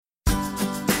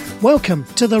Welcome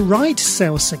to the Write,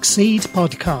 Sell, Succeed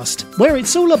podcast, where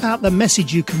it's all about the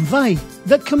message you convey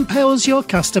that compels your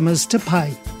customers to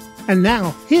pay. And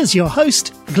now, here's your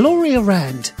host, Gloria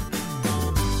Rand.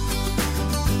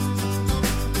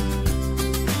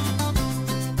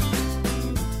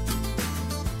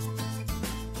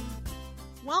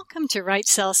 Welcome to Write,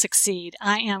 Sell, Succeed.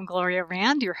 I am Gloria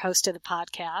Rand, your host of the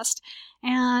podcast,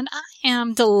 and I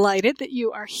am delighted that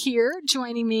you are here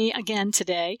joining me again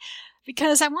today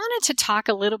because I wanted to talk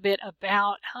a little bit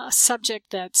about a subject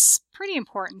that's pretty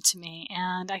important to me,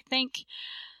 and I think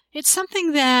it's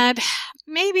something that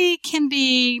maybe can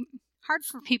be hard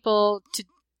for people to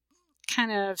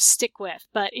kind of stick with,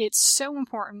 but it's so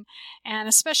important, and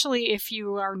especially if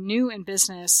you are new in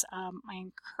business, I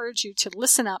encourage you to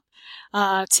listen up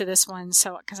to this one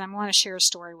because I want to share a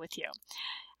story with you.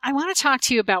 I want to talk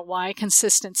to you about why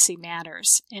consistency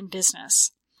matters in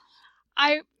business.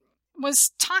 I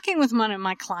was talking with one of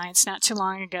my clients not too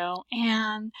long ago,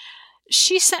 and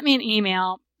she sent me an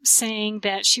email saying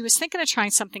that she was thinking of trying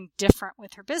something different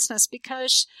with her business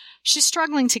because she's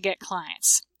struggling to get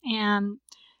clients. And,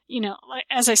 you know,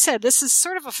 as I said, this is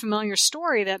sort of a familiar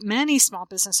story that many small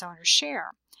business owners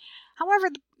share. However,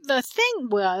 the thing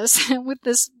was with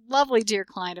this lovely dear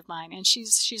client of mine, and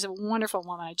she's a wonderful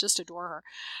woman, I just adore her,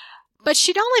 but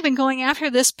she'd only been going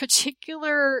after this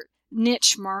particular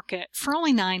niche market for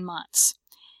only 9 months.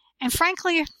 And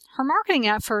frankly, her marketing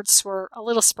efforts were a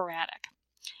little sporadic.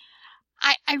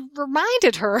 I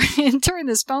reminded her during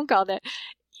this phone call that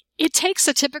it takes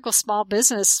a typical small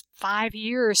business 5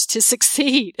 years to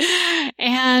succeed,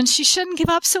 and she shouldn't give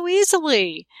up so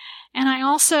easily. And I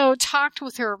also talked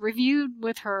with her, reviewed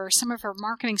with her some of her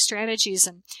marketing strategies,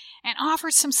 and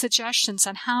offered some suggestions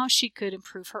on how she could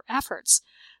improve her efforts.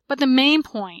 But the main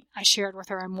point I shared with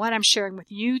her, and what I'm sharing with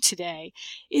you today,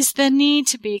 is the need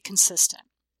to be consistent.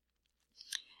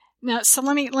 Now, so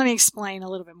let me explain a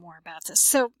little bit more about this.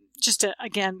 So just to,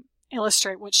 again,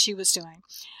 illustrate what she was doing.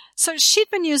 So she'd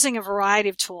been using a variety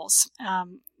of tools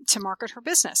to market her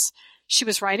business. She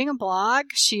was writing a blog.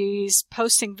 She's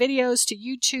posting videos to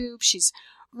YouTube. She's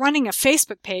running a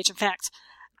Facebook page. In fact,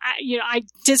 I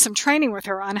did some training with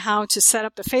her on how to set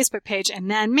up the Facebook page, and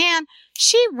then, man,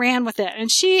 she ran with it, and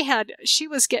she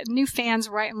was getting new fans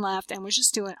right and left, and was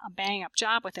just doing a bang up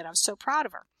job with it. I was so proud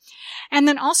of her. And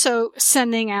then also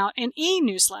sending out an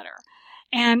e-newsletter.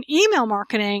 And email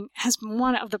marketing has been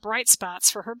one of the bright spots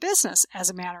for her business,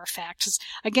 as a matter of fact.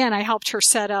 Again, I helped her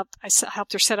set up the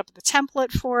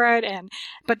template for it,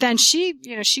 but then she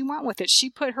went with it. She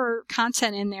put her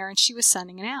content in there and she was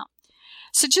sending it out.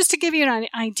 So just to give you an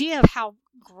idea of how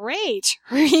great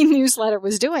her e-newsletter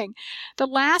was doing, the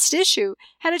last issue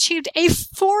had achieved a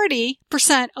 40%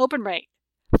 open rate.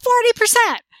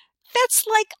 40%! That's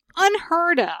like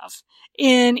unheard of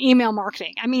in email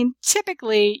marketing. I mean,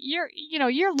 typically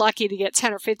you're lucky to get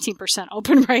 10 or 15%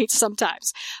 open rates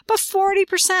sometimes, but 40%,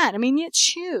 I mean,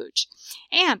 it's huge.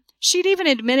 And she'd even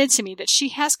admitted to me that she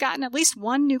has gotten at least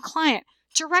one new client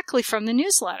directly from the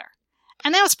newsletter.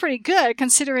 And that was pretty good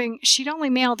considering she'd only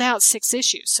mailed out 6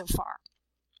 issues so far.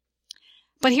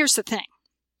 But here's the thing.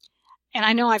 And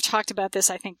I know I've talked about this,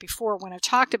 I think, before when I've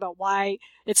talked about why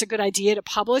it's a good idea to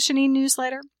publish an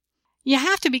e-newsletter. You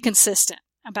have to be consistent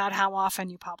about how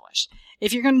often you publish.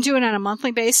 If you're going to do it on a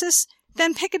monthly basis,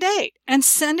 then pick a date and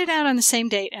send it out on the same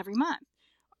date every month.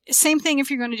 Same thing if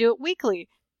you're going to do it weekly.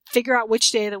 Figure out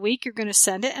which day of the week you're going to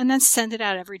send it and then send it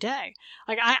out every day.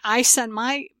 Like I send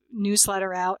my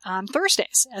newsletter out on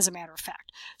Thursdays, as a matter of fact.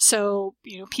 So,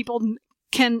 people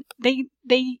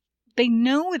they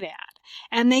know that,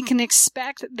 and they can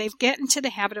they get into the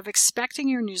habit of expecting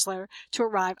your newsletter to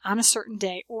arrive on a certain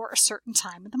day or a certain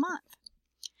time of the month.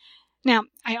 Now,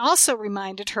 I also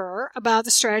reminded her about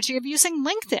the strategy of using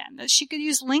LinkedIn, that she could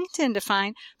use LinkedIn to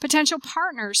find potential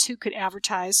partners who could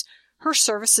advertise her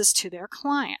services to their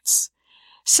clients.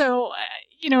 So,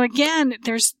 again,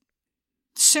 there's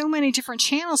so many different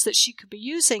channels that she could be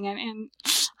using, and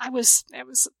I was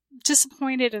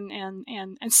disappointed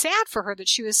and sad for her that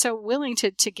she was so willing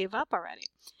to give up already.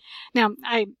 Now,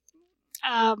 I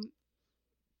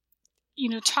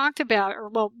talked about,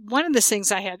 one of the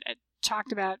things I had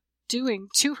talked about doing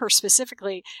to her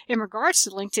specifically in regards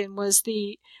to LinkedIn was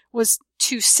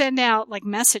to send out like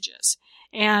messages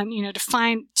and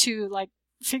to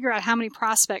figure out how many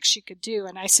prospects she could do.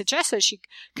 And I suggested she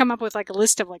come up with like a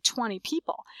list of like 20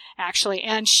 people actually.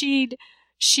 And she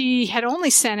had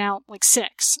only sent out like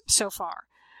 6 so far.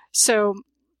 So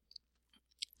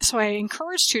I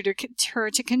encouraged her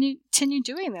to continue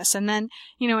doing this. And then,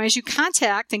 as you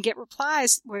contact and get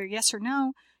replies, whether yes or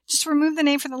no, just remove the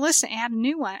name from the list and add a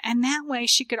new one. And that way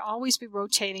she could always be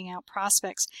rotating out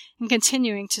prospects and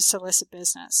continuing to solicit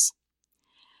business.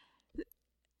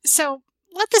 So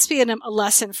let this be a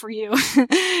lesson for you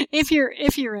if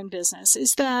you're in business,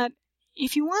 is that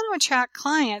if you want to attract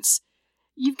clients,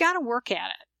 you've got to work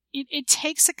at it. It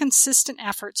takes a consistent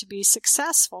effort to be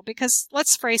successful, because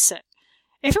let's face it,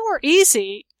 if it were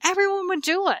easy, everyone would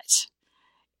do it.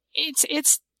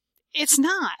 It's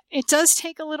not. It does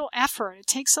take a little effort. It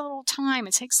takes a little time.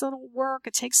 It takes a little work.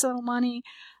 It takes a little money.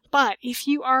 But if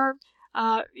you are,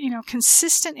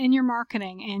 consistent in your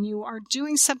marketing and you are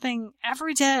doing something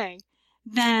every day,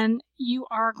 then you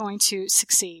are going to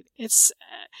succeed. It's,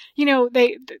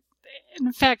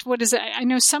 in fact, what is it? I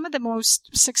know some of the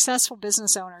most successful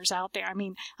business owners out there. I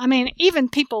mean, even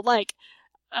people like,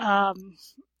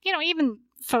 even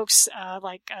folks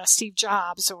like Steve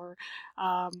Jobs or,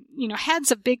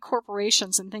 heads of big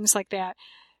corporations and things like that,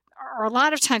 are a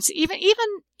lot of times, even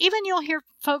you'll hear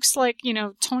folks like,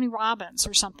 Tony Robbins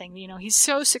or something, he's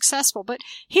so successful, but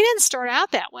he didn't start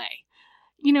out that way.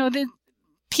 The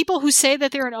people who say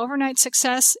that they're an overnight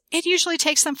success, it usually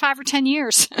takes them 5 or 10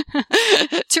 years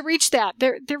to reach that.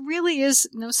 There really is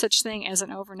no such thing as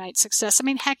an overnight success. I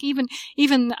mean, heck, even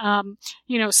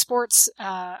sports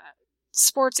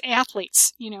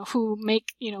athletes, who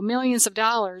make, millions of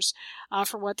dollars,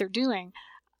 for what they're doing.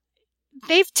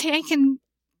 They've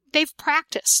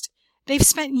practiced. They've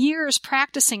spent years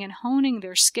practicing and honing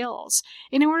their skills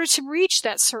in order to reach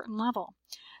that certain level.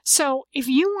 So if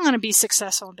you want to be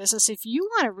successful in business, if you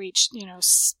want to reach,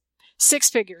 6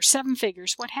 figures, 7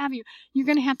 figures, what have you, you're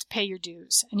going to have to pay your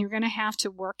dues, and you're going to have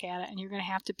to work at it, and you're going to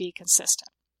have to be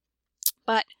consistent.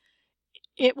 But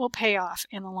it will pay off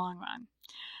in the long run.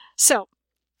 So,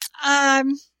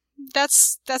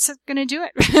 that's going to do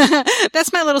it.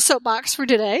 That's my little soapbox for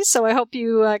today. So I hope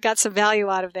you got some value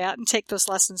out of that and take those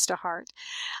lessons to heart.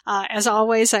 As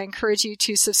always, I encourage you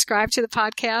to subscribe to the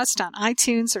podcast on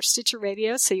iTunes or Stitcher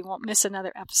Radio so you won't miss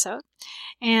another episode.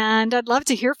 And I'd love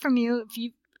to hear from you. If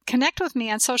you connect with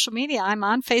me on social media, I'm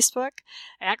on Facebook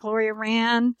at Gloria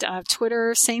Rand,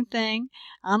 Twitter, same thing,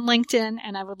 on LinkedIn,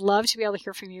 and I would love to be able to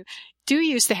hear from you. Do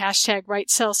use the hashtag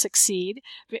WriteSellSucceed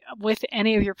with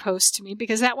any of your posts to me,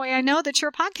 because that way I know that you're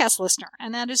a podcast listener,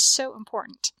 and that is so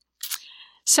important.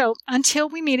 So until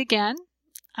we meet again,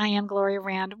 I am Gloria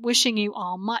Rand, wishing you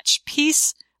all much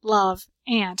peace, love,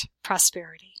 and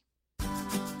prosperity.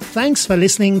 Thanks for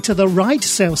listening to the Write,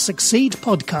 Sell, Succeed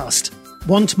podcast.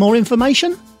 Want more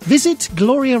information? Visit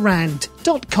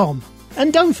gloriarand.com.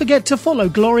 And don't forget to follow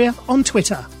Gloria on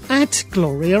Twitter at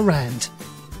Gloria Rand.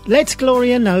 Let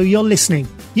Gloria know you're listening.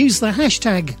 Use the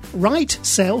hashtag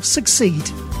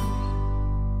WriteSellSucceed.